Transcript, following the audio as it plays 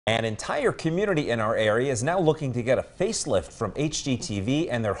An entire community in our area is now looking to get a facelift from HGTV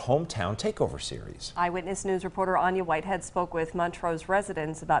and their Hometown Takeover series. Eyewitness News reporter Anya Whitehead spoke with Montrose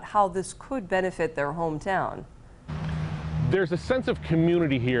residents about how this could benefit their hometown. There's a sense of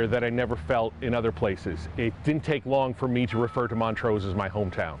community here that I never felt in other places. It didn't take long for me to refer to Montrose as my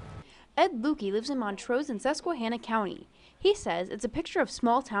hometown. Ed Lukey lives in Montrose in Susquehanna County. He says it's a picture of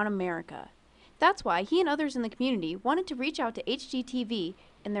small-town America. That's why he and others in the community wanted to reach out to HGTV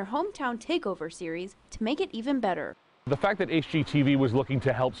in their Hometown Takeover series to make it even better. The fact that HGTV was looking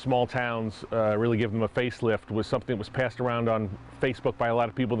to help small towns really give them a facelift was something that was passed around on Facebook by a lot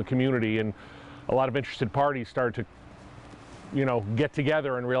of people in the community, and a lot of interested parties started to get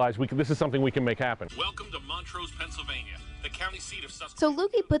together and realize this is something we can make happen. Welcome to Montrose, Pennsylvania, the county seat of Susquehanna. So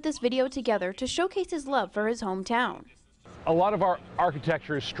Lukey put this video together to showcase his love for his hometown. A lot of our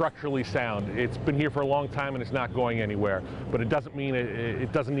architecture is structurally sound. It's been here for a long time and it's not going anywhere, but it doesn't mean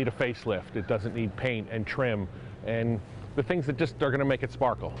it doesn't need a facelift. It doesn't need paint and trim and the things that just are going to make it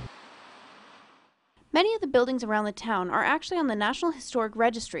sparkle. Many of the buildings around the town are actually on the National Historic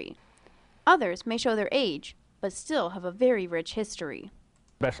Registry. Others may show their age, but still have a very rich history.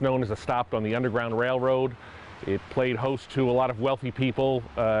 Best known as a stop on the Underground Railroad. It played host to a lot of wealthy people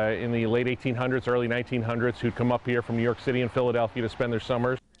in the late 1800s, early 1900s who'd come up here from New York City and Philadelphia to spend their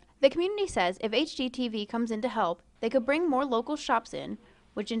summers. The community says if HGTV comes in to help, they could bring more local shops in,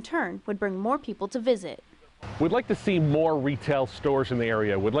 which in turn would bring more people to visit. We'd like to see more retail stores in the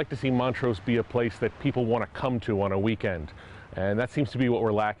area. We'd like to see Montrose be a place that people want to come to on a weekend, and that seems to be what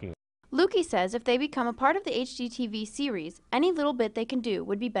we're lacking. Lukey says if they become a part of the HGTV series, any little bit they can do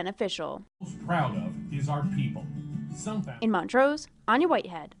would be beneficial. Most proud of is our people. In Montrose, Anya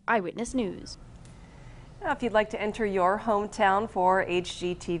Whitehead, Eyewitness News. Now, if you'd like to enter your hometown for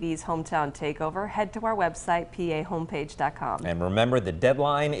HGTV's Hometown Takeover, head to our website, PAHomepage.com. And remember, the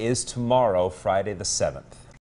deadline is tomorrow, Friday the 7th.